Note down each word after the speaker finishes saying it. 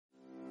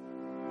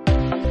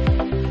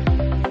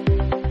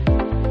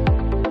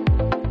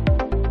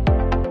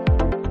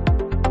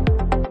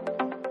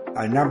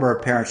a number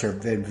of parents have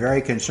been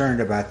very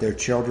concerned about their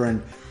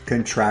children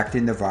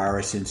contracting the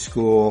virus in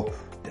school.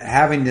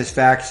 Having this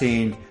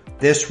vaccine,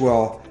 this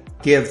will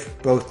give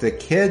both the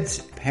kids,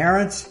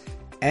 parents,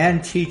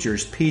 and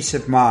teachers peace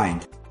of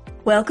mind.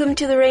 Welcome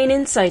to the RANE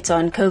Insights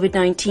on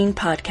COVID-19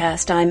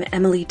 podcast. I'm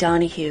Emily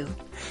Donahue.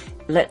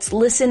 Let's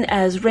listen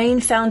as RANE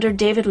founder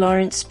David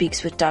Lawrence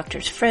speaks with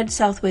Drs. Fred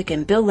Southwick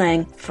and Bill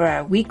Lang for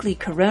our weekly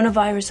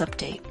coronavirus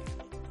update.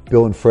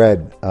 Bill and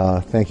Fred,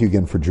 thank you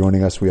again for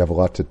joining us. We have a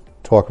lot to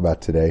talk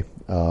about today.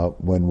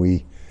 When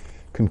we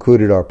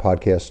concluded our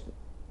podcast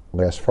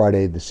last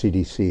Friday, the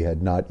CDC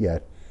had not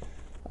yet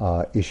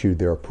issued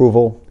their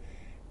approval,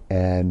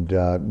 and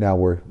now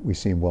we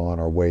seem well on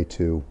our way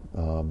to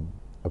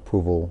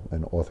approval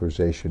and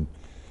authorization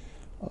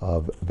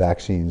of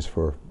vaccines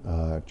for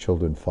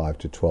children 5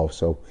 to 12.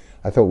 So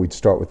I thought we'd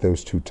start with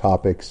those two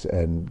topics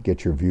and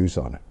get your views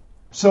on it.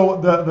 So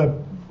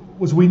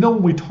as we know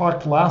when we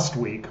talked last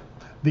week,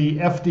 the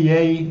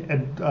FDA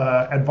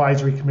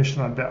Advisory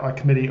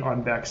Committee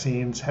on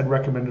Vaccines had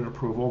recommended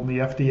approval, and the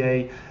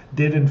FDA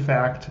did in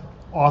fact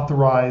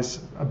authorize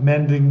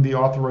amending the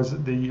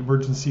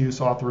emergency use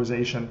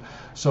authorization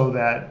so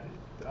that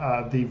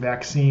the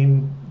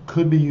vaccine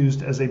could be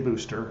used as a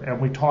booster,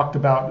 and we talked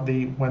about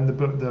when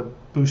the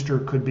booster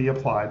could be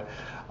applied.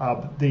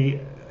 The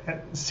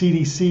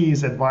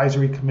CDC's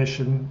Advisory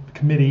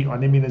Committee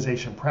on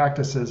Immunization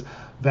Practices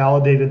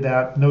validated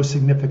that, no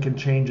significant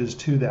changes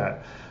to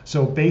that.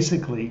 So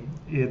basically,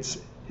 it's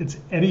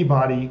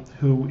anybody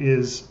who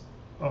is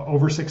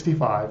over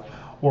 65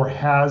 or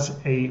has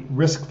a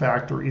risk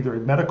factor, either a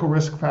medical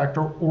risk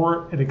factor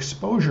or an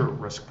exposure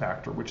risk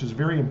factor, which is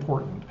very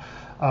important,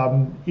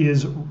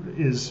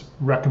 is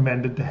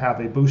recommended to have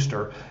a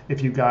booster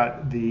if you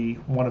got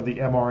one of the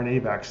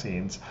mRNA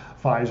vaccines,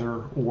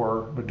 Pfizer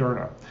or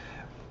Moderna.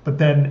 But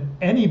then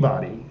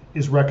anybody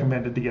is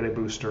recommended to get a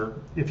booster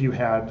if you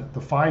had the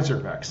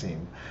Pfizer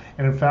vaccine.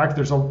 And in fact,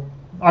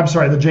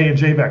 the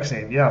J&J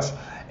vaccine, yes.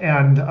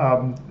 And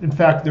in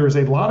fact, there is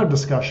a lot of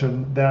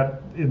discussion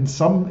that in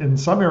some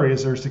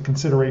areas there's a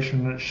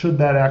consideration that should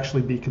that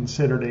actually be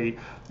considered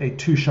a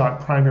two-shot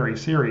primary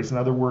series. In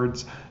other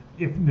words,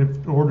 if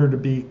in order to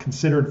be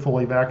considered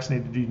fully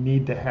vaccinated, you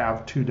need to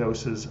have 2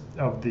 doses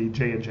of the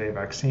J&J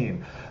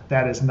vaccine.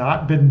 That has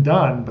not been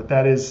done, but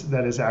that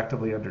is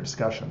actively under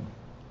discussion.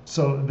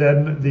 So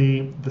then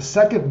the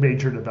second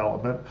major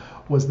development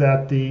was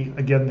that the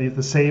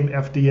same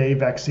FDA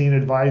Vaccine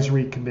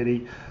Advisory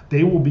Committee,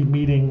 they will be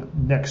meeting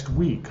next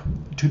week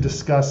to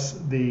discuss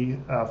the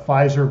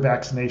Pfizer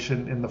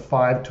vaccination in the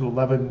 5 to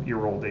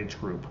 11-year-old age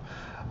group.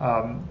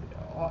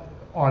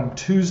 On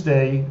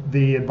Tuesday,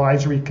 the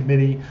advisory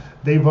committee,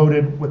 they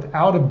voted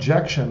without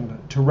objection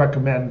to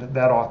recommend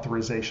that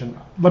authorization.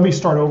 Let me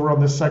start over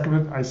on this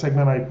segment.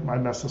 I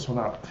messed this one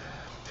up.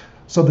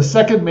 So the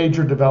second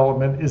major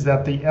development is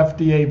that the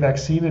FDA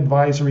Vaccine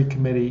Advisory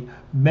Committee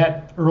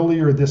met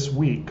earlier this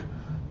week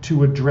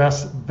to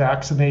address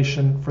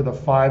vaccination for the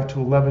 5 to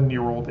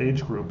 11-year-old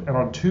age group. And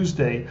on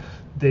Tuesday,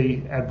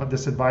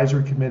 this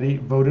advisory committee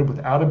voted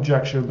without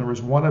objection. There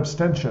was one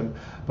abstention,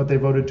 but they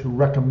voted to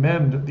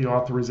recommend the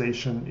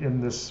authorization in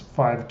this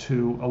 5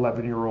 to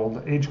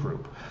 11-year-old age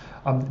group.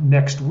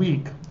 Next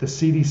week, the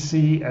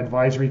CDC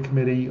Advisory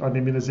Committee on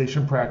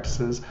Immunization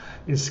Practices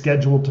is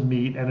scheduled to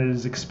meet, and it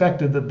is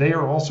expected that they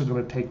are also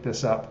going to take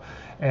this up.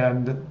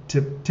 And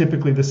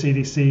typically the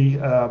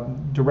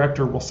CDC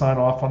director will sign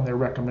off on their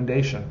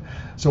recommendation.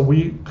 So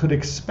we could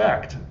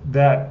expect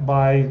that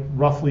by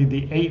roughly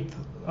the 8th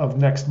of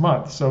next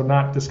month, so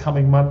not this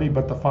coming Monday,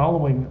 but the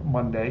following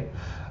Monday,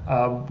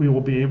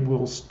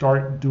 we'll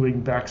start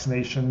doing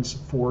vaccinations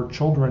for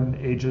children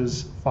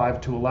ages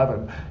 5 to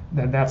 11.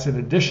 And that's in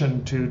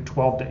addition to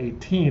 12 to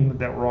 18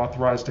 that were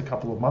authorized a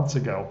couple of months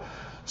ago.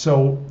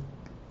 So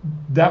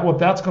what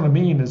that's going to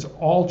mean is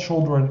all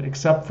children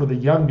except for the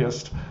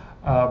youngest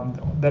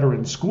that are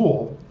in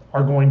school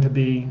are going to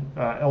be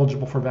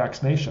eligible for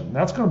vaccination.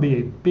 That's going to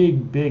be a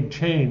big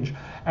change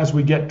as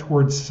we get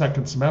towards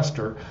second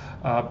semester,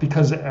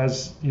 because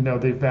as you know,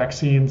 the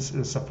vaccines,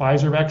 the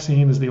Pfizer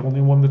vaccine is the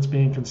only one that's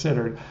being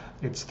considered.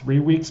 It's 3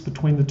 weeks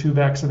between the 2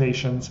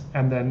 vaccinations,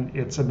 and then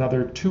it's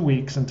another 2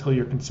 weeks until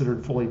you're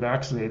considered fully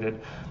vaccinated.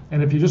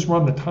 And if you just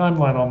run the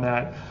timeline on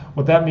that,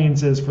 what that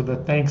means is for the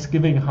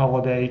Thanksgiving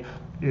holiday,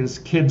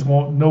 is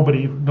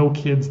no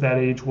kids that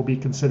age will be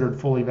considered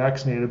fully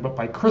vaccinated, but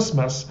by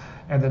Christmas,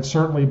 and then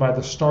certainly by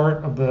the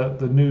start of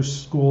the new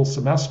school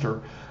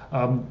semester,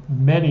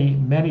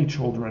 many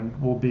children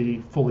will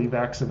be fully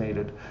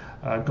vaccinated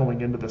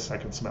going into the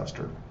second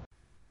semester.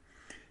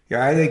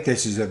 Yeah, I think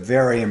this is a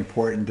very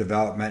important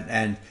development.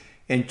 And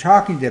in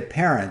talking to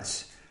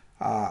parents,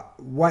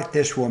 what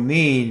this will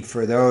mean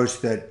for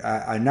those that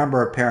a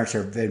number of parents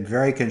have been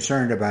very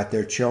concerned about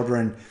their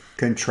children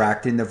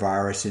contracting the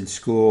virus in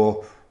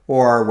school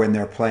or when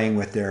they're playing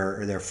with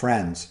their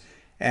friends.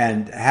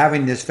 And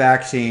having this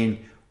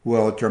vaccine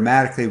will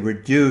dramatically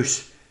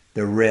reduce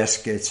the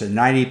risk. It's a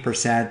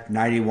 90%,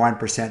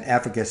 91%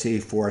 efficacy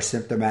for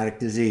symptomatic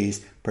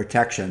disease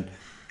protection.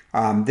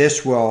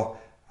 This will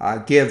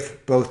give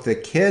both the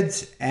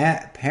kids, and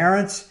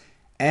parents,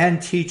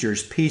 and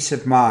teachers peace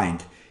of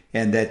mind,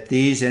 and that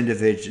these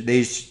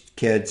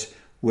kids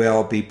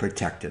will be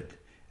protected.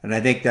 And I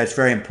think that's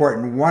very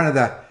important. One of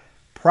the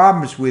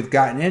problems we've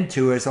gotten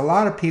into is a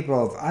lot of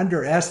people have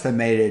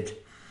underestimated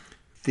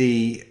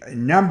the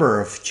number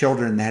of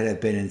children that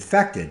have been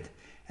infected.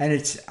 And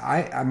it's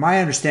my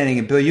understanding,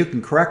 and Bill, you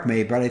can correct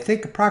me, but I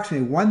think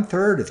approximately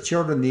 1/3 of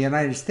children in the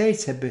United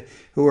States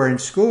who are in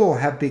school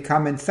have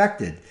become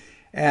infected.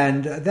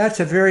 And that's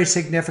a very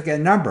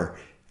significant number.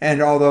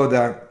 And although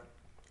the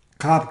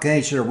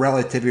complications are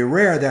relatively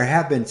rare, there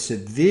have been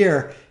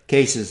severe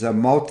cases of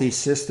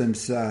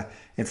multi-systems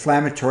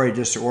inflammatory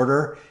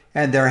disorder,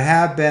 and there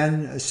have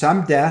been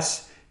some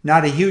deaths,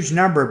 not a huge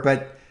number,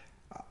 but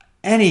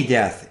any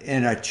death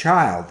in a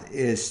child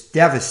is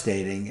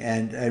devastating,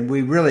 and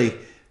we really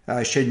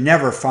should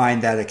never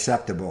find that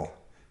acceptable.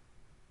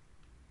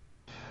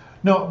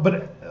 No,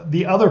 but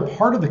the other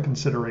part of the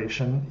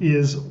consideration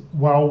is,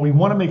 while we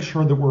want to make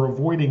sure that we're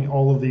avoiding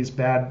all of these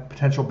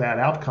potential bad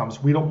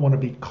outcomes, we don't want to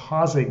be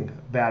causing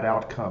bad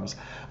outcomes,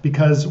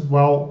 because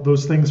while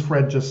those things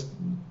Fred just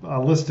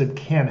listed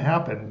can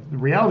happen, the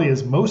reality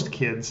is most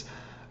kids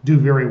do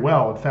very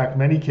well. In fact,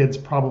 many kids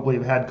probably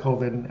have had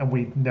COVID and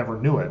we never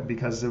knew it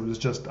because it was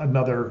just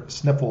another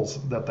sniffles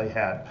that they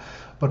had.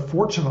 But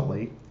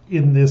fortunately,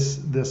 in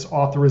this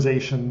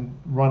authorization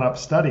run-up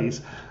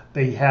studies,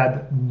 they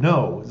had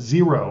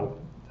zero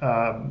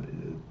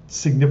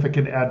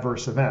significant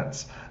adverse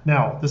events.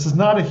 Now, this is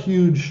not a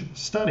huge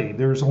study.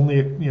 There's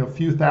only a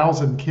few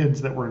thousand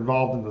kids that were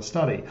involved in the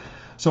study.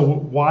 So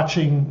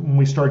watching when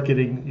we start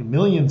getting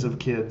millions of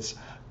kids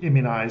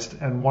immunized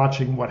and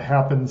watching what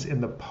happens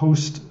in the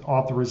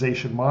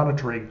post-authorization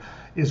monitoring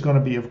is going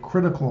to be of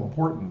critical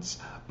importance.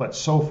 But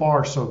so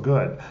far, so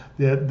good.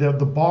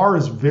 The bar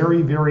is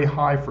very, very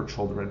high for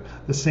children.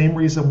 The same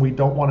reason we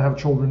don't want to have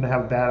children to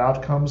have bad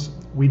outcomes,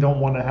 we don't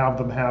want to have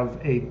them have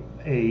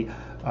a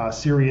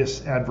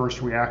serious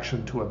adverse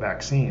reaction to a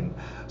vaccine.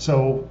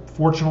 So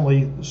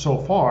fortunately, so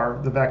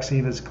far, the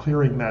vaccine is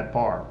clearing that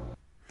bar.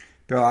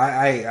 Bill,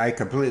 I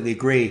completely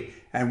agree.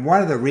 And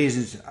one of the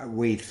reasons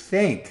we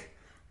think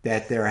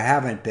that there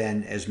haven't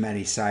been as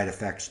many side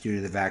effects due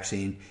to the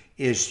vaccine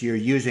is you're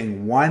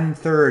using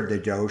 1/3 the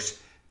dose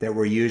that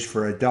were used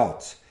for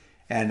adults.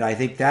 And I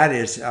think that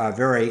is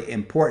very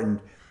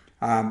important.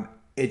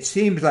 It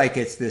seems like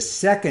it's the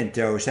second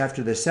dose,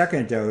 after the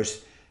second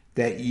dose,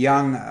 that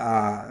young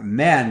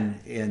men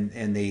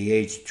in the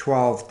age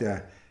 12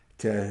 to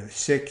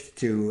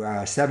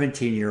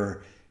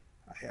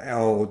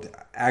 17-year-old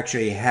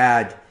actually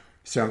had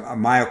some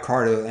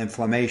myocardial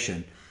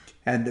inflammation.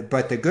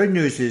 But the good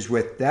news is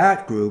with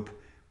that group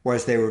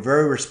was they were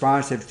very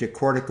responsive to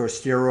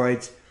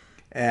corticosteroids,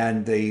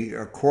 and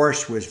the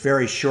course was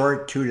very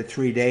short, 2 to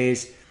 3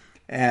 days,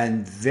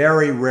 and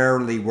very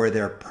rarely was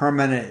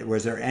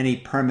there any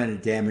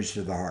permanent damage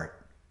to the heart.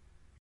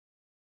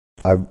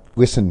 I've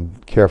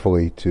listened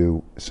carefully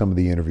to some of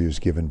the interviews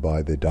given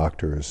by the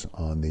doctors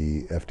on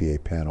the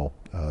FDA panel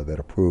that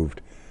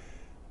approved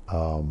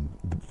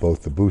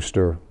both the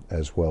booster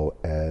as well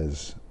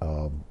as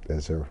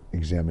they're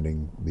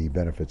examining the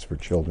benefits for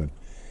children.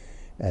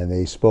 And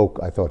they spoke,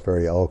 I thought,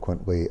 very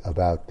eloquently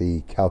about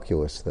the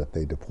calculus that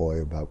they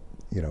deploy about,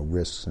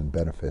 risks and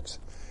benefits.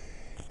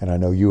 And I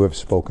know you have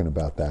spoken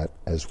about that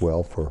as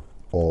well for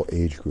all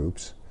age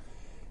groups.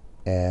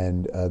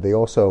 And they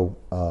also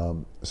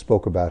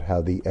spoke about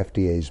how the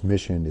FDA's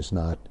mission is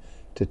not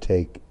to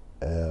take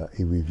a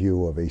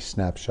review of a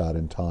snapshot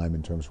in time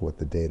in terms of what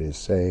the data is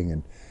saying.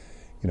 And,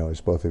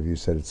 as both of you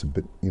said, it's a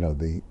bit,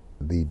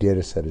 the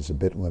data set is a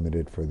bit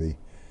limited for the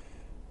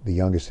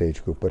youngest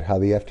age group, but how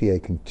the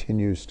FDA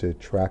continues to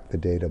track the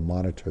data,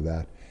 monitor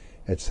that,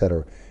 et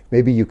cetera.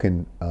 Maybe you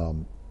can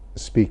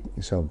speak,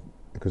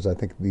 because I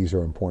think these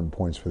are important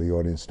points for the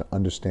audience to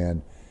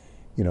understand,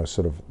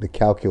 sort of the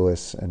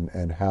calculus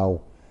and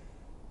how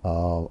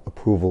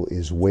approval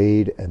is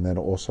weighed, and then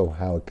also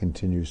how it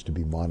continues to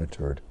be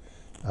monitored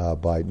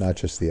by not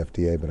just the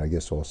FDA, but I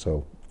guess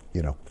also,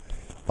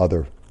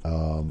 other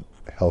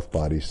health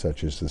bodies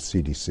such as the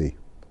CDC.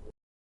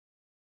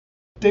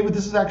 David,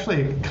 this is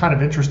actually a kind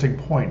of interesting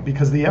point,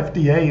 because the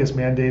FDA is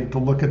mandated to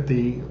look at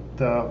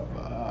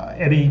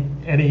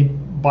any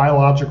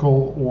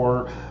biological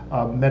or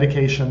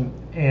medication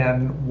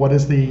and what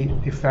is the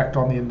effect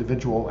on the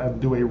individual, and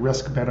do a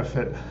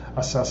risk-benefit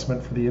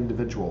assessment for the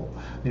individual.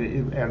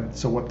 And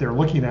so what they're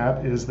looking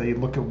at is they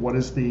look at what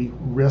is the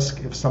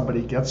risk if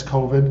somebody gets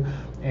COVID,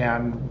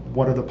 and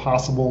what are the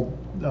possible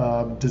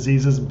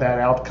diseases, bad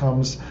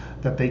outcomes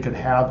that they could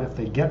have if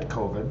they get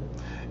COVID.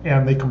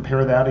 And they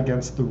compare that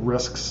against the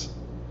risks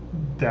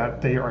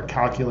that they are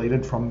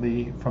calculated from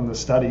the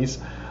studies,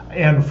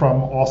 and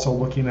from also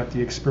looking at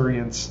the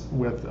experience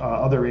with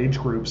other age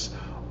groups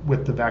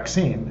with the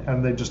vaccine,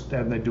 and they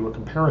do a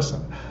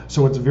comparison.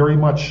 So it's very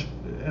much,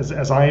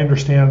 as I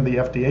understand the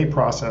FDA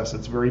process,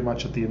 it's very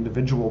much at the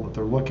individual that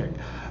they're looking.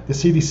 The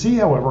CDC,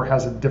 however,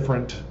 has a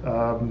different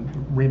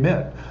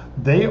remit.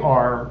 They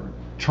are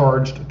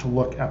charged to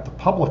look at the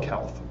public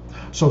health.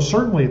 So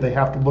certainly they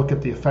have to look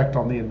at the effect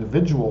on the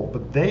individual,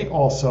 but they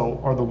also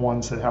are the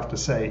ones that have to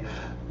say,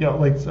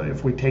 like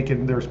if we take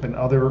in, there's been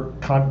other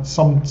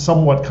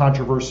somewhat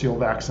controversial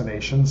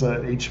vaccinations,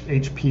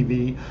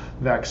 HPV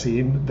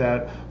vaccine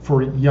that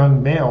for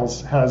young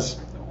males has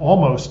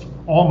almost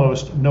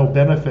no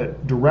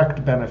benefit,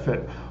 direct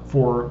benefit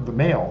for the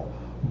male,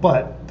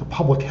 but the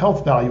public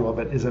health value of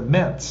it is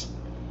immense.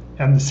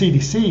 And the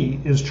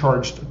CDC is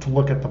charged to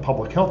look at the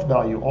public health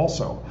value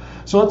also.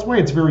 So that's why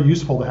it's very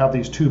useful to have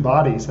these two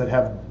bodies that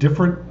have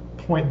different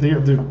they're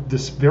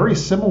this very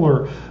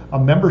similar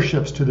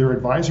memberships to their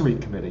advisory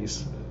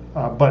committees,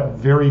 but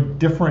very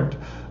different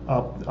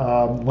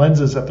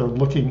lenses that they're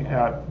looking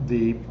at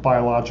the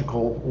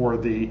biological or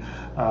the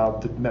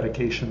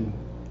medication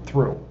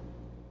through.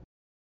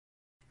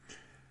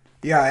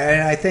 Yeah,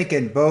 and I think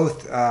in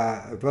both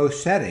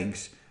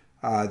settings,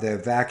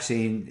 the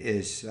vaccine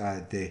is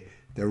the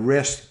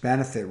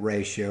risk-benefit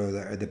ratio,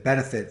 the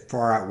benefit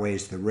far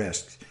outweighs the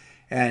risks.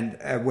 And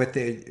with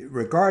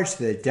regards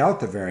to the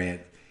Delta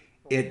variant,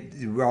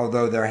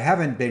 although there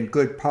haven't been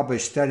good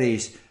published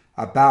studies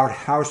about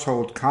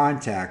household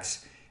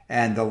contacts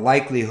and the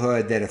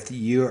likelihood that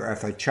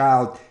if a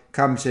child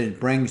comes and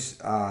brings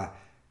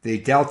the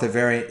Delta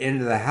variant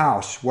into the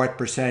house, what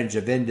percentage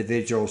of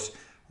individuals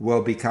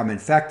will become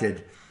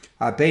infected,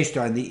 based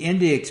on the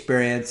India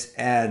experience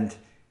and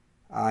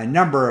a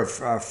number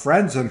of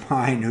friends of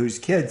mine whose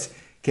kids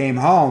came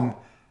home,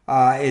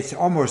 it's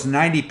almost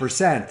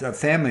 90% of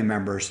family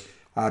members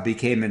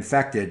became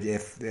infected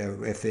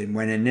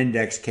when an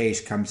index case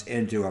comes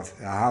into a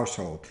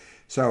household.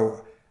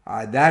 So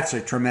that's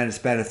a tremendous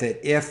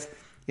benefit if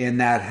in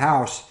that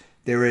house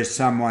there is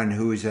someone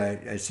who's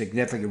a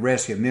significant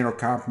risk,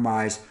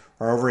 immunocompromised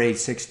or over age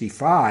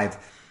 65.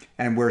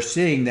 And we're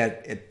seeing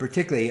that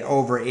particularly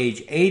over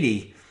age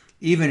 80,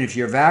 even if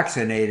you're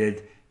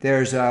vaccinated,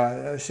 there's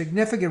a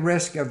significant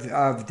risk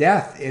of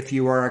death if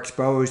you are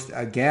exposed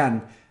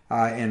again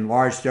in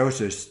large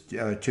doses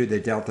to the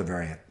Delta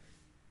variant.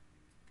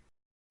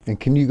 And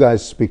can you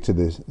guys speak to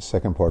the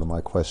second part of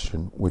my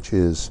question, which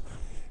is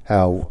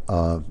how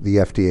the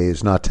FDA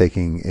is not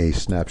taking a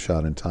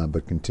snapshot in time,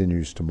 but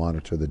continues to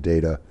monitor the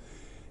data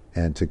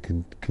and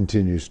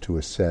continues to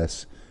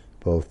assess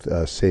both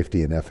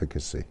safety and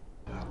efficacy?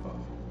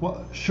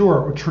 Well,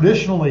 sure.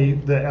 Traditionally,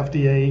 the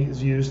FDA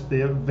has used the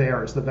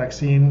VAERS, the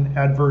Vaccine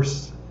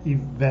Adverse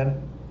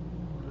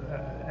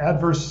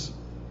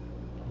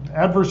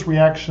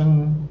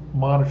Reaction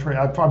Monitoring.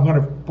 I'm going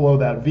to blow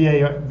that.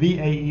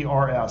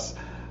 VAERS,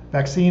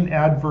 Vaccine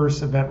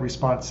Adverse Event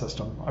Response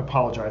System. I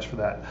apologize for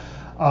that.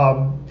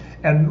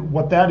 And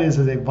what that is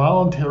a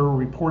voluntary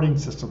reporting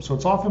system. So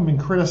it's often been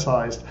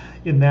criticized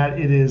in that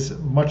it is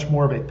much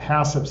more of a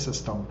passive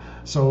system.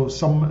 So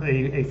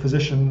a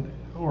physician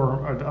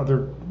or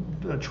other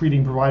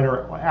treating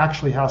provider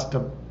actually has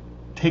to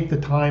take the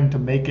time to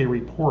make a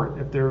report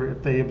if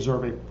they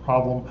observe a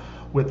problem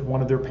with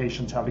one of their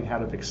patients having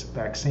had a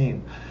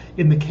vaccine.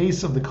 In the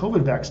case of the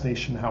COVID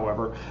vaccination,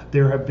 however,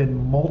 there have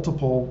been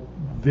multiple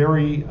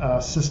very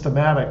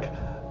systematic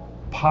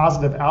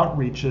positive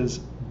outreaches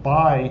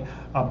by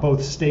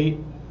both state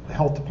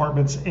health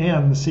departments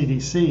and the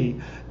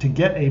CDC to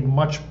get a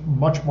much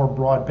more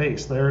broad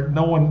base.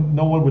 No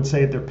one would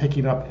say they're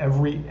picking up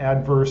every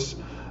adverse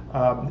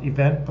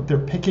event, but they're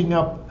picking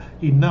up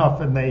enough,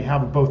 and they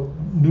have both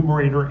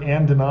numerator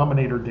and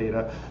denominator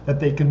data that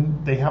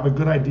they have a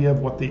good idea of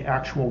what the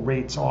actual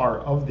rates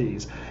are of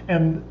these.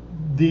 And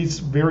these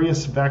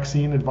various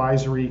vaccine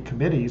advisory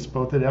committees,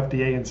 both at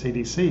FDA and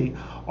CDC,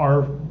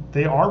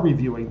 are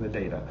reviewing the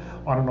data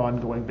on an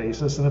ongoing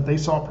basis, and if they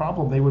saw a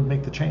problem, they would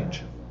make the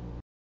change.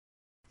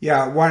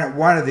 Yeah,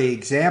 one of the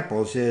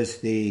examples is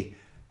the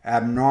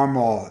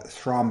abnormal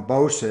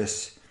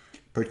thrombosis,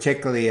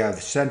 particularly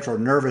of central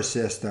nervous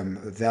system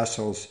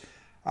vessels,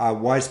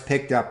 was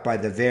picked up by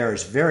the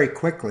VAERS very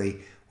quickly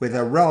with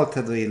a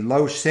relatively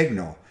low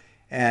signal,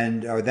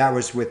 and that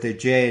was with the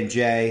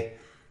J&J,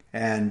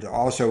 and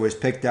also was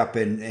picked up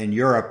in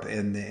Europe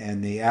in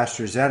the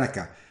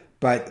AstraZeneca.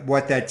 But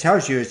what that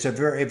tells you, it's a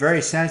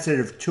very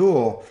sensitive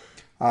tool,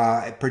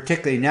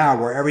 particularly now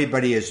where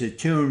everybody is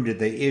attuned to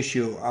the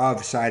issue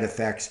of side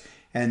effects,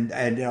 and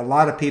a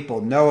lot of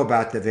people know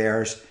about the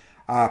VAERS.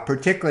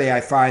 Particularly, I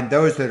find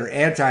those that are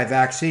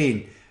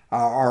anti-vaccine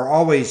are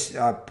always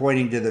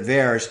pointing to the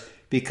VAERS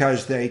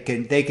because they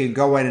can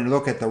go in and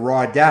look at the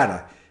raw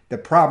data. The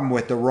problem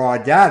with the raw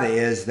data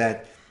is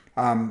that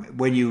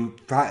when you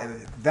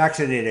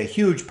vaccinate a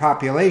huge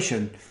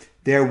population,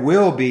 there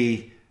will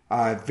be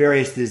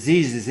various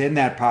diseases in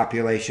that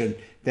population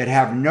that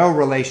have no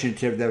relation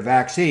to the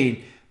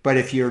vaccine. But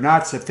if you're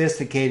not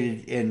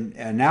sophisticated in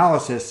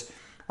analysis,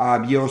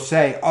 you'll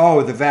say,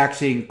 oh, the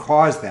vaccine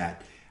caused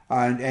that.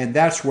 And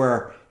that's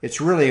where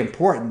it's really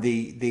important.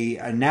 The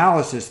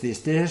analysis, the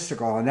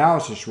statistical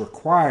analysis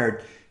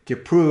required to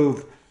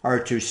prove or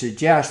to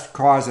suggest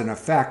cause and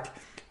effect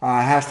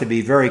has to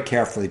be very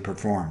carefully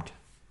performed.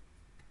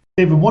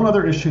 David, one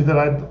other issue that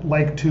I'd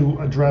like to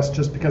address,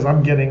 just because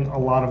I'm getting a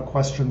lot of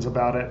questions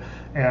about it,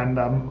 and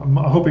I'm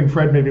hoping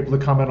Fred may be able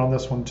to comment on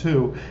this one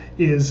too,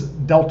 is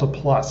Delta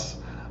Plus.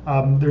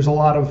 There's a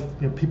lot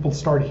of people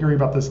start hearing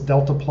about this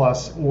Delta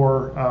Plus,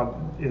 or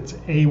it's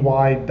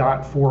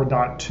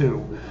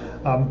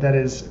AY.4.2, that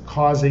is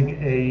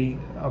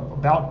causing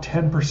about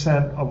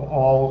 10% of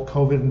all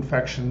COVID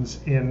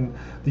infections in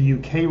the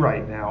UK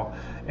right now.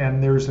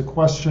 And there's a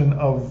question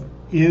of,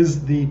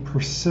 is the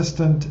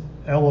persistent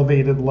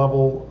elevated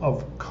level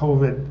of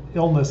COVID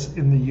illness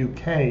in the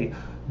UK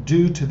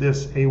due to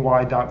this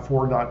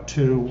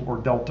AY.4.2 or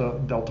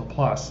Delta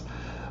Plus?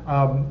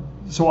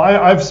 So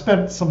I've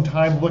spent some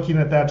time looking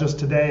at that just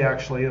today,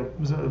 actually,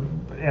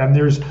 and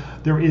there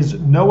is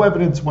no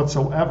evidence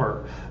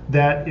whatsoever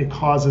that it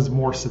causes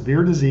more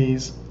severe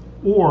disease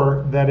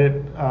or that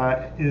it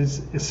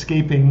is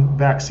escaping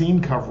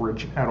vaccine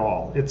coverage at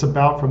all. It's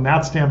about, from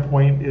that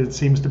standpoint, it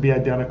seems to be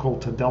identical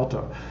to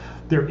Delta.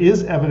 There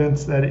is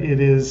evidence that it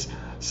is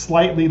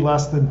slightly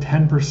less than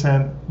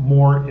 10%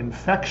 more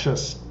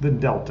infectious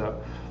than Delta,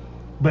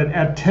 but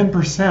at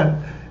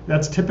 10%,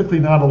 that's typically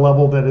not a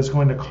level that is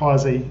going to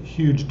cause a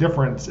huge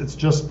difference. It's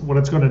just, what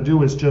it's going to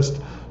do is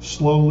just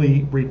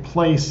slowly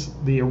replace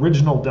the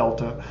original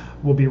Delta,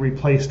 will be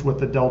replaced with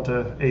the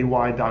Delta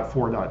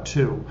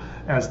AY.4.2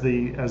 as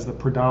the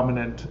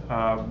predominant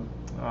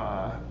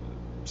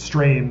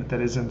strain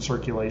that is in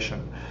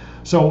circulation.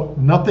 So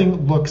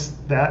nothing looks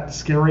that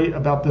scary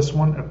about this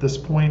one at this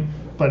point,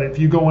 but if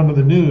you go into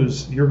the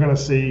news, you're going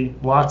to see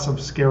lots of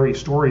scary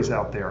stories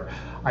out there.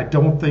 I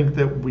don't think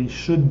that we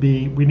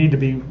need to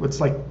be,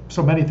 it's like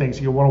so many things,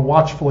 you want to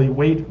watchfully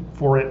wait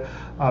for it,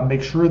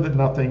 make sure that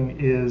nothing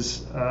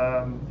is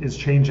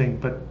changing,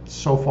 but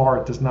so far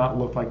it does not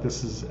look like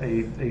this is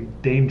a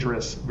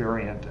dangerous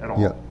variant at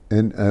all. Yeah,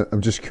 and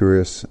I'm just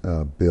curious,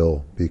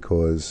 Bill,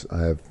 because I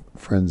have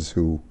friends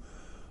who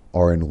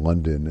are in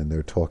London and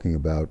they're talking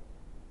about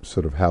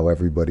sort of how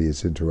everybody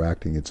is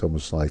interacting. It's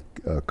almost like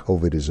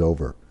COVID is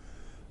over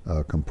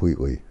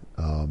completely.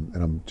 And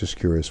I'm just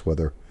curious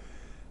whether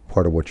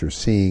part of what you're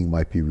seeing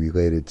might be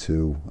related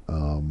to,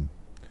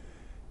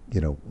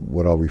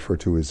 what I'll refer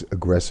to as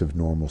aggressive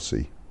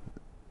normalcy.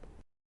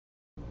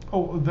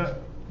 Oh,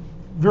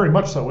 very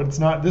much so.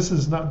 This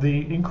is not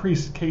the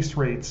increased case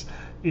rates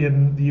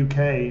in the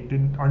UK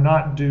are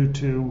not due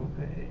to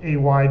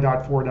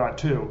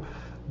AY.4.2.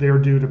 They're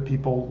due to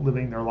people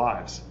living their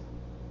lives.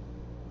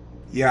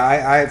 Yeah,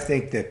 I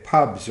think that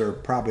pubs are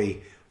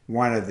probably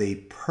one of the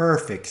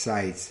perfect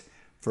sites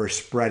for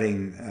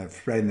spreading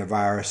the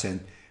virus,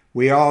 and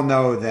we all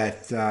know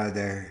that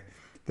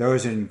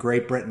those in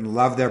Great Britain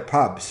love their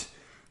pubs,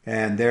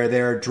 and they're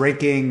there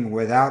drinking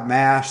without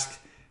masks,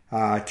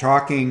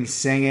 talking,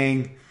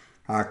 singing,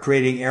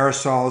 creating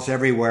aerosols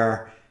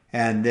everywhere,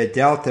 and the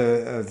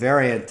Delta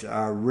variant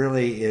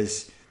really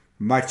is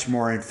much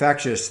more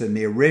infectious than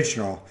the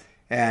original.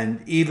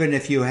 And even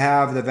if you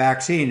have the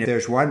vaccine, if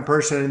there's one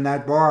person in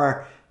that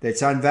bar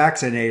that's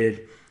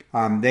unvaccinated,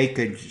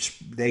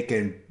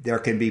 there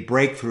can be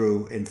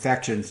breakthrough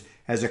infections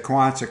as a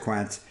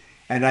consequence.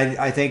 And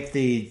I think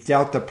the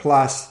Delta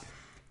Plus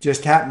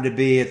just happened to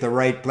be at the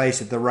right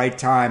place at the right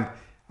time.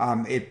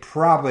 It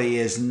probably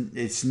isn't.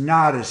 It's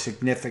not as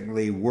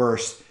significantly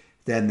worse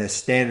than the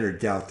standard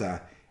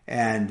Delta,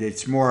 and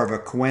it's more of a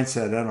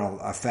coincidental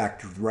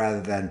effect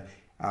rather than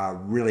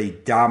really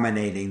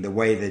dominating the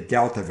way the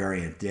Delta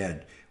variant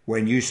did,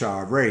 when you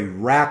saw a very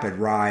rapid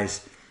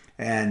rise,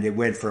 and it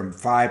went from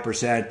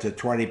 5% to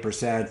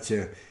 20%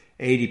 to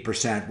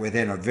 80%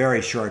 within a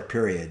very short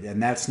period.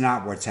 And that's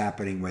not what's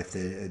happening with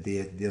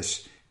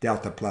this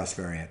Delta Plus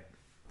variant.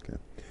 Okay.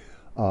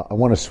 I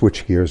want to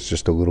switch gears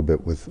just a little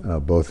bit with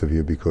both of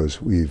you,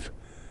 because we've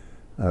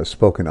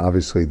spoken,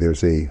 obviously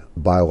there's a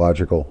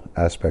biological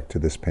aspect to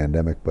this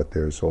pandemic, but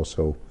there's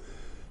also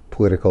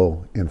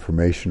political,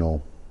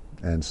 informational,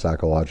 and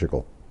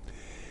psychological.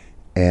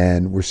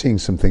 And we're seeing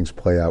some things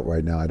play out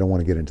right now. I don't want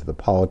to get into the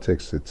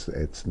politics.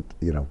 It's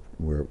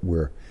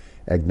we're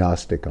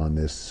agnostic on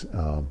this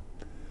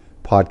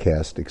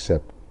podcast,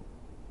 except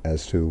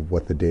as to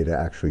what the data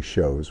actually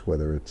shows,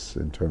 whether it's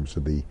in terms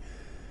of the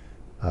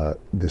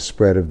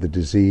spread of the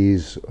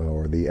disease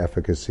or the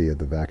efficacy of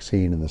the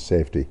vaccine and the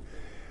safety.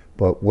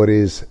 But what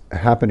is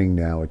happening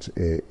now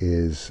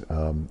is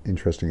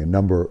interesting. A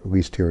number, at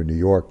least here in New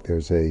York,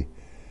 there's a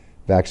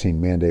vaccine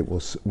mandate.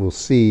 We'll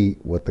see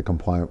what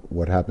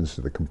happens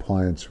to the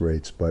compliance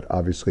rates, but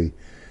obviously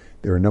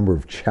there are a number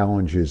of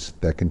challenges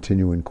that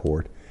continue in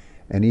court,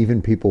 and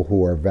even people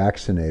who are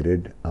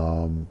vaccinated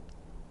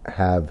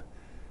have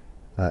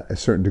a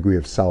certain degree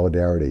of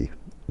solidarity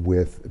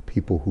with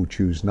people who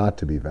choose not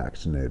to be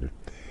vaccinated.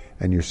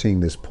 And you're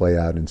seeing this play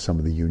out in some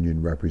of the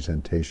union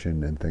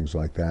representation and things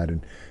like that.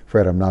 And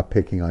Fred, I'm not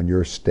picking on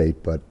your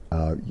state, but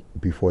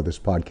before this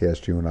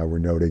podcast, you and I were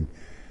noting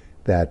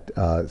that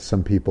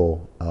some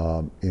people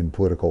in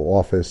political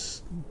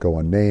office, go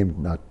unnamed,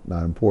 not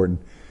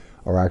important,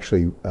 are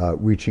actually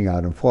reaching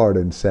out in Florida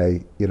and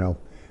say,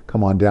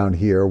 come on down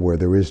here where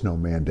there is no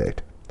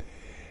mandate.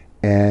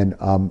 And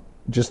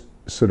just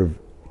sort of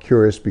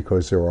curious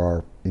because there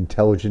are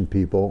intelligent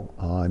people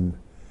on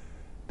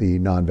the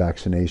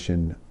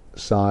non-vaccination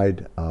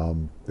side.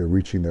 They're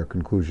reaching their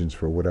conclusions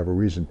for whatever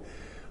reason.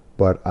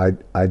 But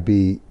I'd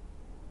be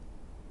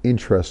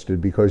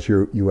interested, because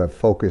you have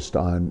focused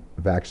on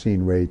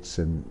vaccine rates,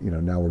 and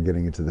now we're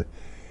getting into the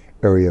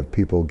area of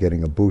people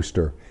getting a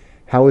booster.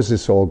 How is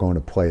this all going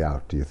to play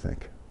out, do you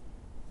think?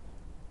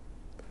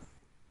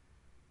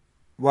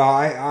 Well,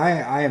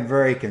 I am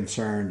very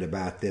concerned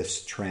about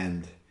this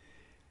trend.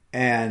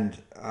 And,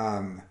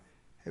 one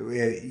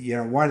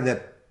of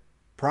the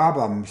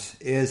problems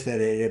is that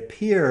it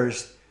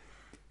appears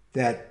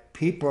that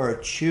people are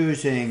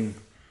choosing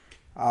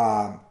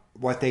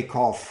what they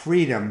call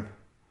freedom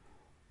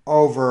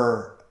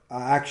over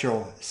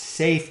actual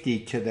safety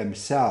to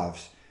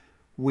themselves.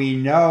 We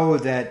know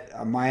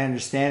that, my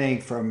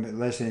understanding from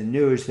listening to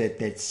news, that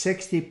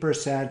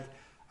 60%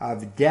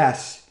 of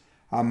deaths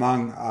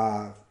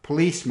among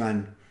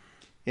policemen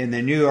in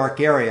the New York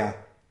area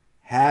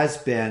has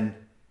been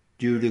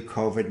due to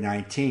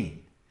COVID-19.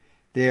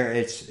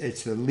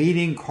 It's the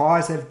leading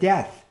cause of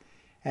death,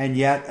 and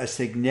yet a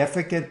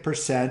significant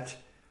percent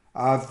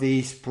of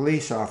these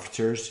police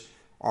officers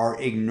are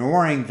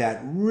ignoring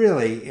that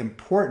really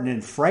important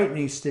and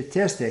frightening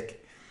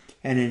statistic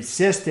and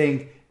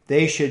insisting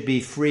they should be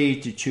free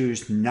to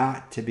choose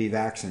not to be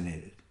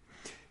vaccinated.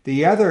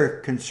 The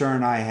other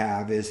concern I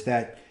have is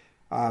that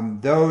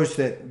those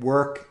that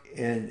work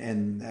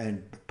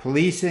in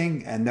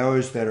policing and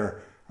those that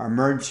are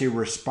emergency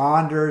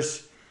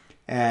responders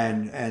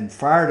and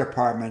fire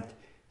department,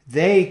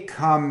 they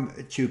come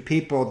to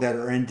people that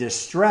are in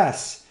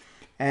distress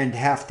and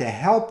have to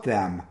help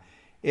them.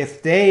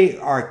 If they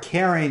are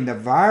carrying the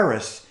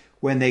virus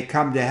when they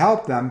come to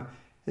help them,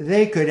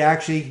 they could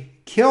actually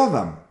kill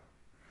them.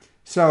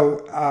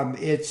 So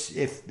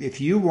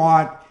if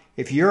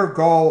your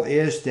goal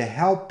is to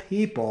help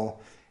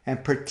people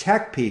and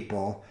protect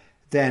people,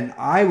 then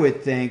I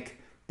would think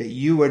that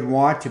you would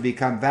want to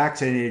become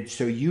vaccinated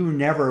so you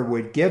never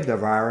would give the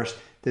virus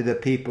to the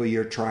people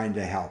you're trying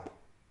to help.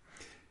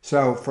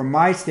 So from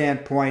my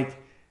standpoint,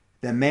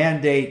 the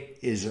mandate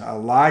is a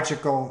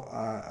logical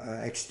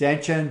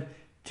extension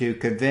to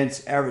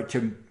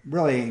to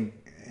really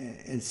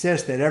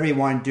insist that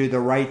everyone do the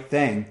right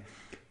thing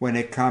when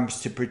it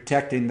comes to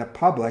protecting the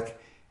public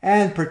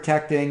and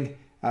protecting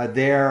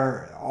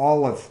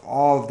all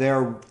of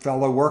their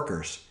fellow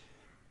workers.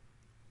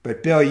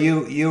 But Bill,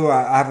 you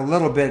have a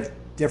little bit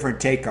different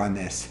take on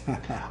this.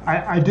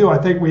 I do. I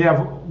think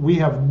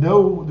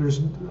there's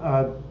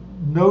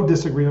no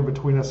disagreement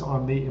between us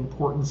on the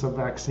importance of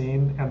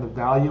vaccine and the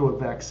value of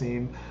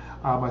vaccine.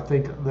 I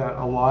think that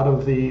a lot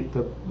of the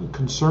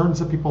concerns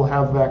that people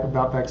have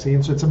about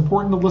vaccines, so it's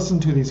important to listen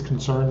to these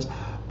concerns,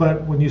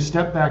 but when you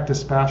step back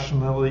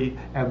dispassionately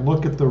and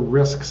look at the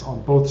risks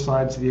on both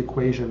sides of the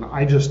equation,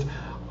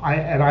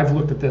 I've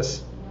looked at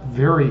this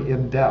very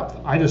in depth.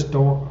 I just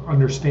don't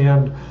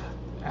understand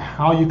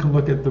how you can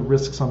look at the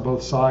risks on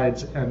both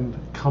sides and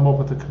come up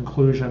with a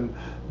conclusion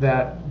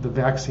that the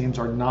vaccines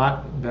are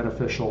not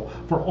beneficial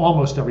for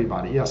almost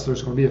everybody. Yes,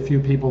 there's going to be a few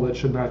people that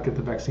should not get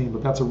the vaccine,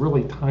 but that's a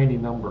really tiny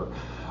number.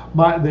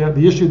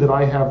 The issue that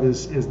I have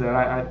is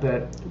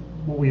that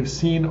what we've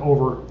seen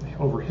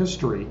over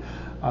history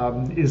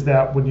is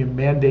that when you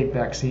mandate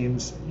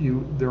vaccines,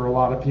 there are a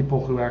lot of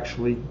people who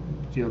actually,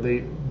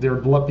 they're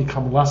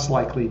become less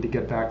likely to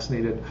get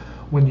vaccinated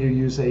when you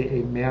use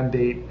a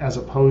mandate as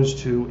opposed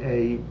to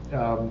a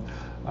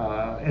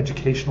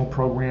educational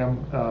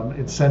program,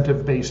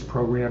 incentive-based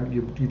program.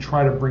 You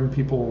try to bring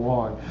people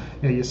along.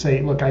 You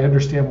say, look, I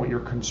understand what your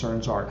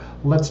concerns are.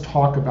 Let's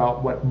talk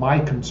about what my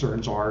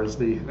concerns are as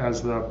the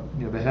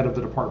head of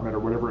the department or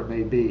whatever it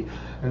may be,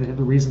 and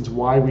the reasons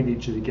why we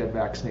need you to get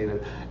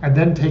vaccinated, and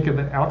then take an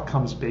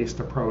outcomes-based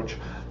approach.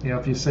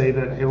 If you say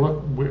that, hey,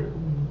 look,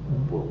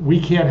 we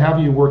can't have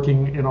you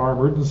working in our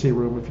emergency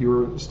room if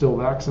you're still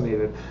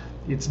vaccinated.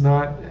 It's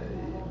not,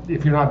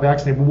 if you're not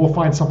vaccinated, we'll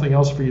find something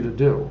else for you to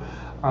do.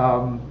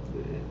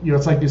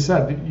 It's like you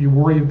said, you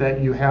worry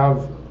that you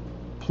have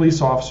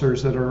police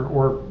officers that are,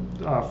 or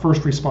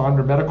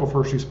medical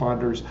first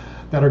responders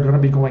that are going to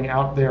be going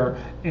out there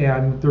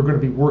and they're going to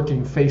be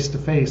working face to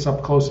face,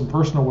 up close and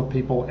personal with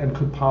people, and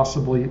could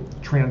possibly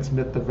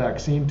transmit the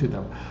vaccine to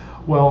them.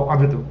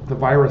 The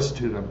virus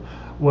to them.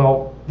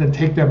 Well, then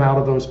take them out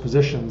of those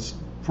positions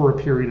for a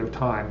period of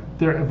time.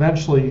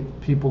 Eventually,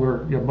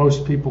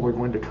 most people are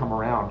going to come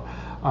around.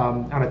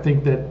 And I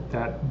think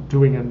that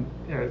doing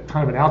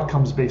kind of an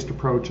outcomes-based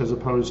approach as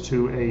opposed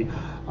to a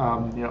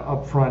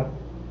upfront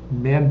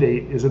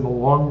mandate is in the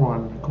long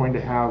run going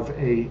to have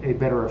a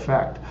better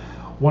effect.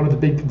 One of the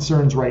big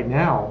concerns right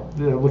now,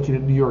 looking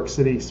at New York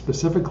City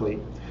specifically,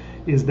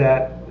 is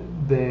that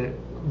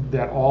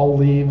all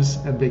leaves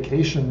and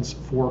vacations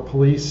for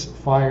police,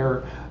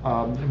 fire,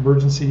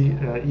 emergency,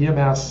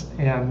 EMS,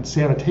 and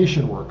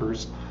sanitation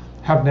workers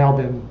have now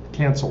been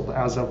canceled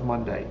as of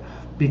Monday,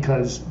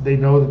 because they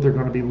know that they're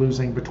going to be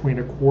losing between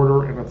a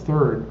quarter and a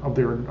third of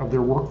their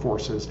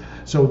workforces.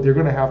 So they're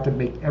going to have to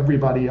make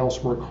everybody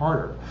else work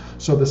harder.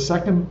 So the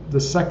second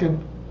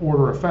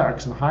order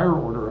effects and higher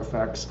order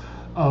effects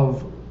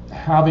of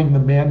having the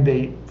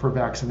mandate for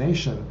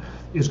vaccination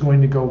is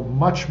going to go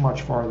much,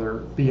 much farther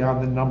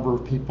beyond the number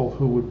of people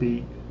who would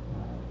be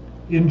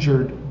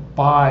injured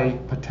by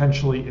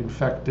potentially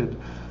infected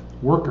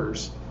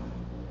workers,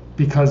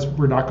 because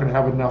we're not going to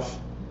have enough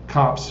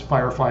cops,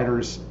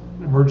 firefighters,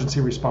 emergency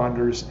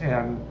responders,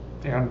 and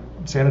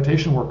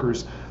sanitation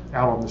workers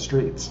out on the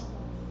streets.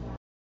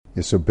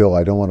 Yeah, so Bill,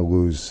 I don't want to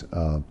lose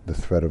the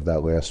thread of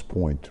that last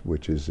point,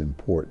 which is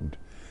important.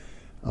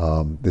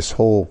 This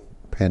whole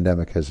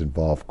pandemic has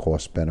involved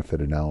cost-benefit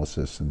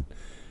analysis, and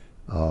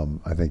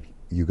I think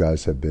you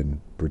guys have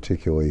been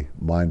particularly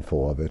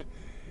mindful of it.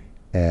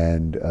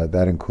 And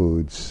that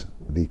includes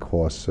the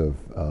costs of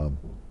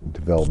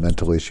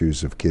developmental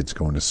issues of kids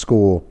going to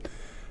school,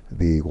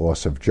 the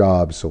loss of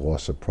jobs, the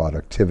loss of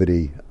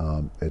productivity,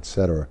 et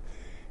cetera.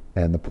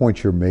 And the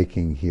point you're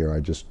making here, I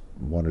just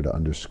wanted to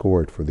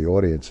underscore it for the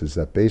audience, is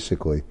that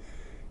basically,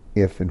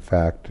 if in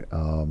fact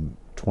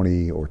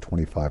 20 or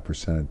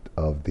 25%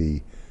 of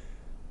the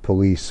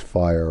police,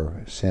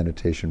 fire,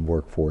 sanitation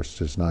workforce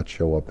does not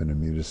show up in a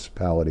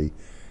municipality,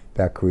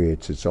 that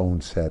creates its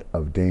own set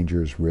of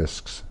dangers,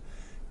 risks,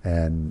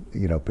 and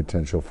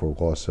potential for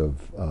loss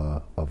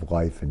of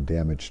life and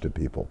damage to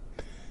people.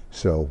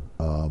 So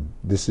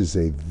this is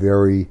a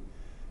very,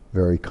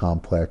 very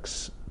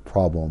complex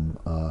problem.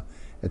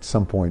 At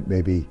some point,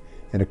 maybe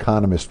an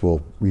economist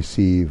will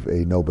receive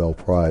a Nobel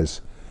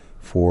Prize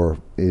for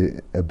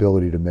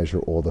ability to measure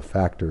all the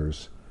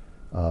factors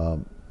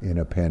in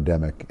a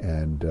pandemic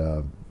and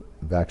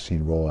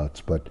vaccine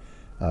rollouts. But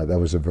that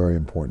was a very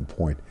important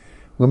point.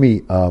 Let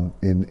me,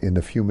 in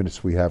the few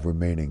minutes we have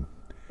remaining,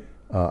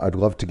 I'd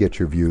love to get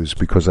your views,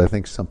 because I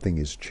think something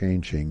is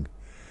changing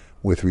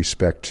with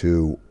respect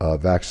to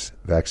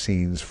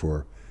vaccines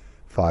for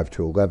 5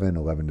 to 11,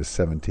 11 to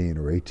 17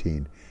 or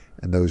 18,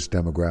 and those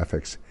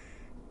demographics.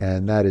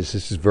 And that is,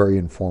 this is very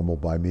informal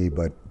by me,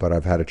 but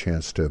I've had a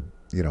chance to,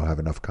 have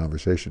enough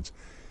conversations.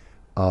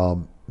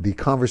 The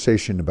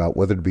conversation about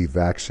whether to be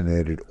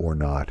vaccinated or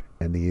not,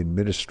 and the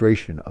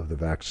administration of the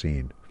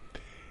vaccine,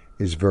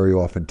 is very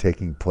often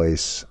taking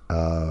place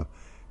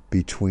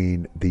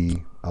between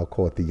I'll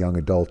call it the young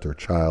adult or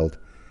child,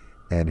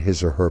 and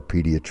his or her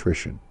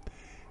pediatrician.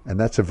 And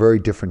that's a very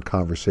different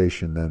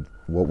conversation than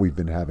what we've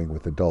been having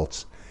with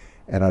adults.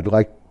 And I'd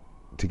like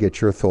to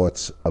get your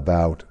thoughts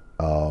about,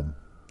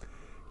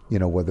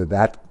 whether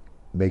that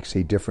makes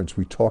a difference.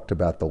 We talked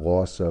about the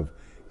loss of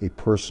a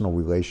personal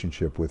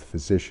relationship with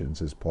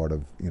physicians as part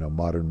of,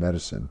 modern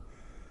medicine,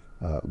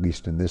 at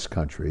least in this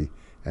country,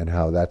 and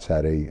how that's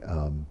had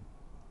a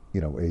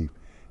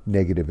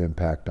negative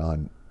impact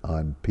on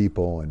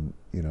people and,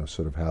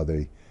 sort of how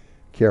they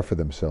care for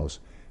themselves.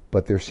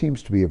 But there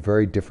seems to be a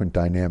very different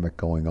dynamic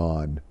going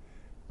on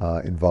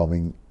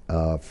involving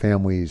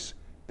families,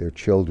 their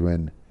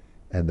children,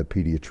 and the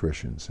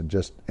pediatricians. And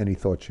just any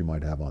thoughts you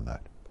might have on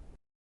that.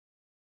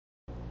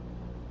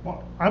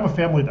 Well, I'm a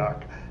family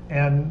doc,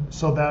 and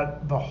so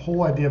that the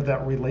whole idea of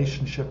that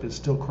relationship is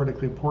still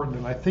critically important.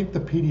 And I think the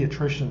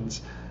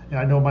pediatricians, and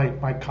I know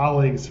my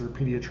colleagues are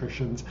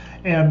pediatricians,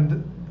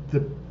 and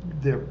the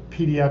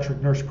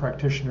pediatric nurse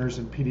practitioners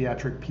and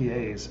pediatric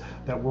PAs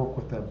that work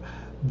with them,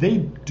 they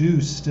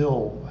do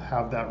still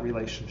have that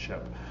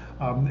relationship.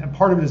 And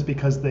part of it is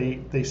because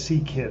they see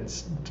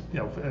kids,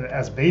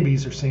 as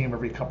babies, they're seeing them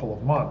every couple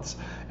of months.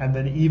 And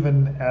then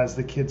even as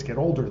the kids get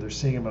older, they're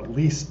seeing them at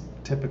least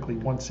typically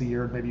once a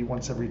year, maybe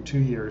once every 2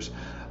 years.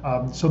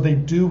 So they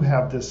do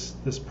have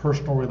this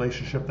personal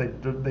relationship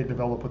they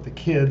develop with the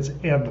kids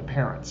and the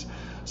parents.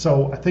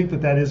 So I think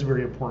that is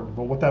very important.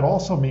 But what that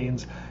also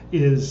means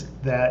is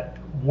that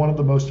one of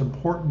the most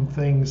important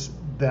things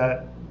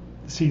that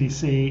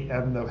CDC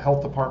and the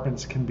health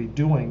departments can be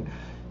doing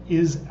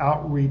is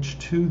outreach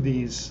to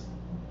these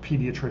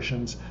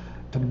pediatricians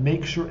to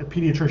make sure,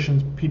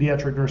 pediatricians,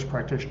 pediatric nurse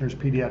practitioners,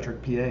 pediatric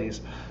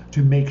PAs,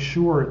 to make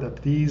sure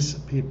that these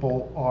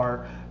people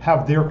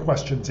have their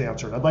questions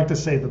answered. I'd like to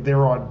say that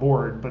they're on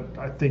board, but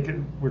I think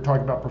we're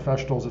talking about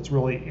professionals. It's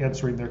really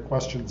answering their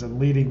questions and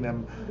leading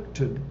them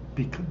to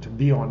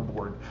be on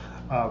board.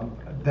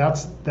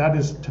 That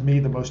is, to me,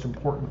 the most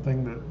important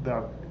thing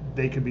that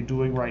they could be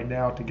doing right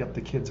now to get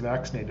the kids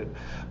vaccinated.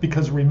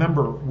 Because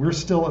remember, we're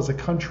still, as a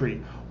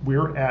country,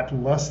 we're at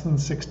less than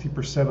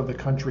 60% of the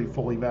country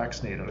fully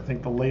vaccinated. I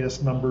think the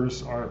latest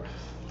numbers are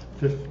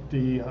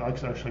 50,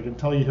 actually I can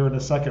tell you here in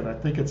a second, I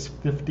think it's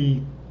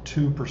 52%,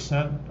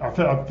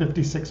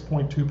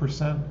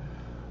 56.2%,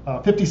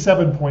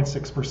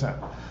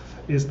 57.6%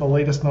 is the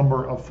latest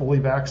number of fully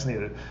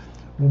vaccinated.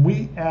 When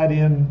we add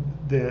in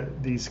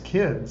these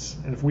kids,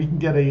 and if we can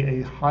get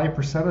a high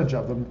percentage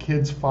of them,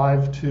 kids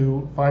 5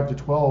 to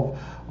 12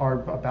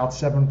 are about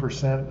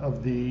 7%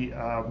 of the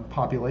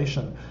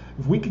population.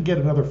 If we could get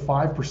another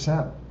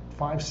 5%,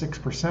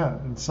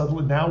 6%, and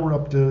suddenly now we're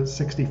up to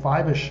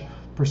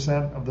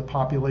 65-ish% of the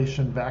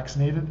population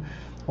vaccinated,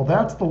 well,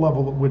 that's the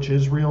level at which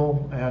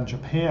Israel and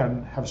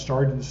Japan have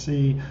started to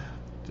see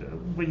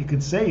what you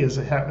could say is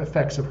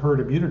effects of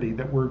herd immunity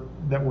that we're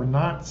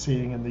not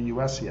seeing in the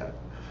U.S. yet.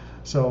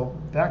 So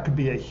that could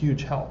be a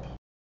huge help.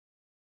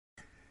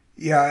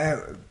 Yeah,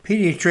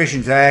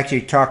 pediatricians, I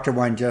actually talked to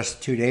one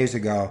just 2 days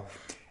ago,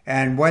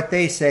 and what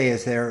they say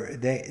is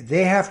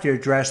they have to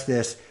address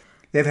this.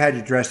 They've had to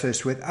address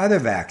this with other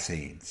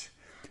vaccines,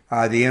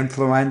 the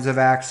influenza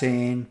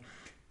vaccine,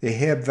 the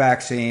Hib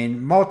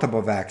vaccine,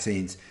 multiple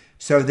vaccines.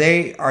 So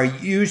they are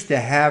used to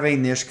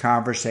having this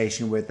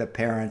conversation with the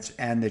parents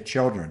and the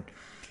children.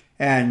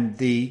 And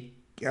the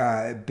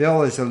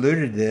bill has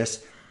alluded to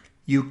this.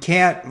 You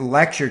can't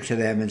lecture to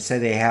them and say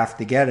they have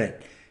to get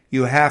it.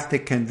 You have to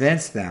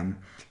convince them,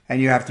 and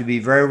you have to be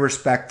very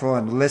respectful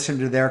and listen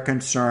to their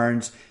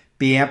concerns,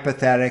 be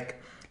empathetic,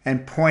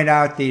 and point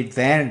out the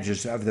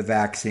advantages of the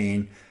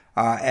vaccine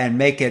and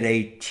make it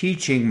a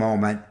teaching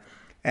moment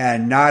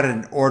and not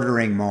an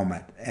ordering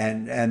moment.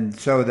 And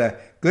so the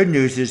good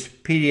news is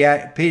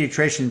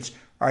pediatricians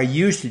are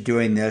used to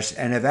doing this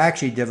and have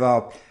actually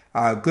developed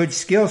a good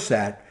skill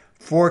set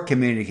for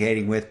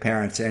communicating with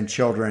parents and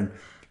children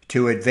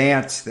to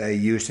advance the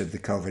use of the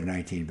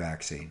COVID-19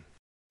 vaccine.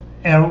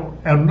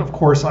 And of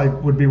course, I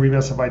would be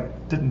remiss if I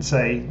didn't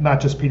say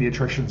not just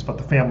pediatricians, but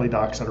the family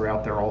docs that are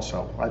out there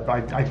also.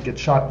 I get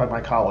shot by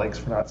my colleagues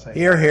for not saying.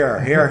 Hear, hear,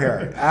 hear,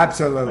 hear.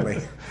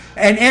 Absolutely.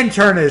 And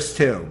internists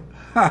too.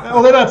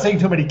 Well, they're not saying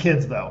too many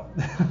kids though,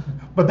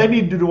 but they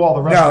need to do all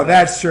the rest. No, of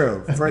that's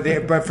true.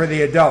 But for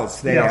the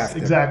adults, they yes, have to.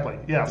 Exactly.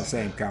 Yes. The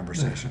same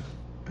conversation.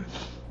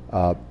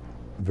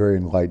 Very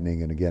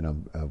enlightening. And again,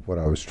 what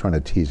I was trying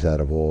to tease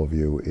out of all of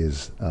you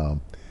is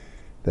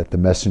that the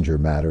messenger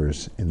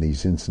matters in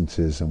these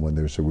instances, and when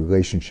there's a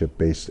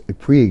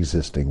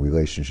pre-existing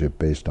relationship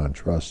based on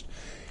trust,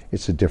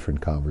 it's a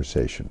different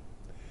conversation.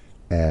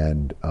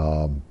 And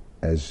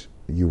as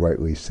you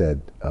rightly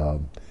said,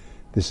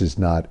 this is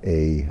not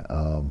you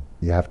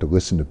have to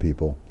listen to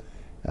people.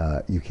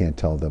 You can't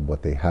tell them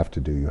what they have to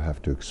do. You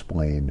have to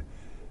explain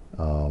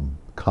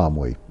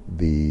calmly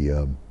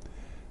the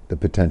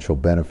potential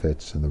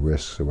benefits and the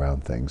risks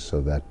around things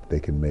so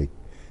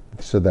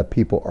that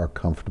people are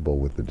comfortable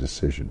with the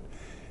decision.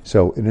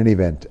 So in any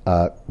event,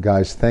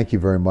 guys, thank you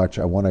very much.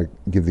 I want to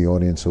give the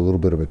audience a little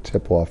bit of a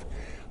tip-off.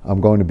 I'm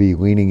going to be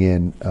leaning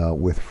in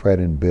with Fred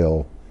and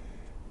Bill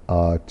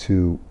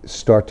to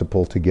start to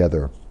pull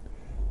together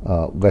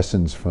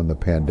lessons from the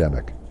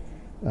pandemic,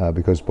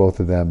 because both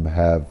of them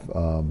have,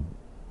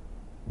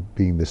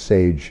 being the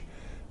sage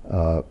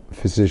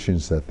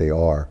physicians that they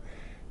are,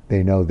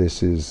 they know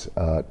this is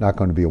not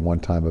going to be a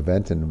one-time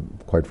event, and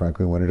quite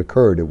frankly, when it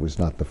occurred, it was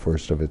not the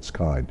first of its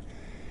kind.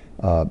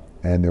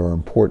 And there are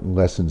important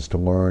lessons to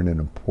learn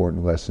and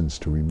important lessons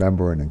to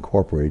remember and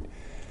incorporate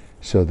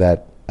so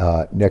that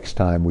next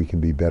time we can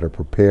be better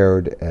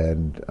prepared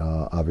and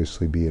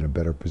obviously be in a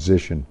better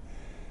position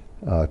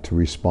to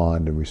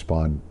respond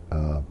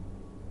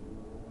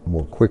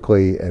more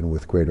quickly and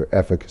with greater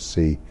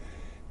efficacy,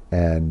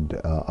 and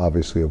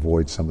obviously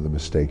avoid some of the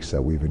mistakes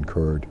that we've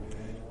incurred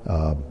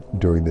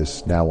during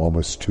this now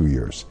almost 2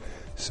 years.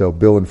 So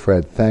Bill and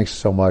Fred, thanks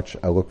so much.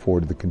 I look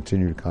forward to the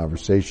continued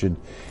conversation,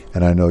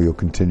 and I know you'll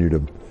continue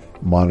to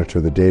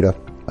monitor the data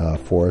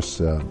for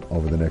us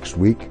over the next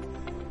week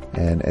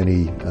and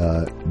any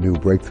new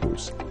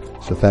breakthroughs.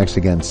 So thanks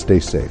again. Stay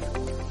safe.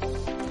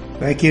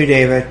 Thank you,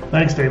 David.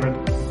 Thanks, David.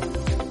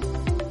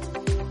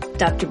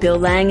 Dr. Bill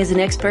Lang is an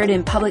expert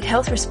in public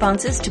health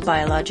responses to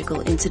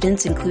biological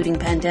incidents, including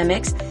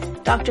pandemics.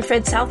 Dr.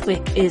 Fred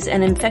Southwick is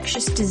an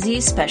infectious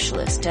disease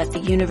specialist at the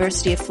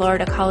University of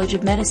Florida College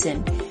of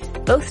Medicine.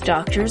 Both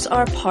doctors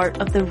are part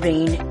of the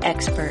RANE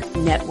Expert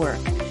Network.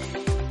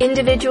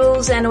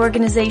 Individuals and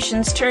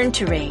organizations turn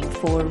to RANE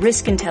for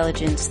risk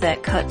intelligence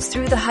that cuts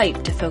through the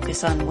hype to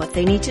focus on what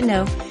they need to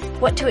know,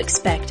 what to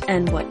expect,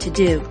 and what to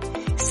do.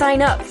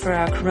 Sign up for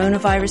our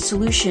coronavirus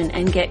solution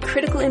and get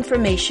critical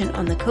information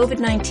on the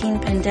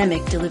COVID-19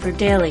 pandemic delivered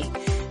daily.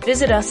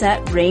 Visit us at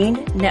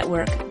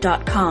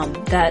ranenetwork.com.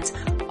 That's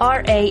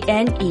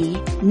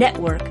RANE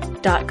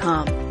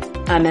network.com.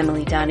 I'm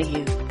Emily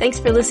Donahue. Thanks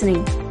for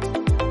listening.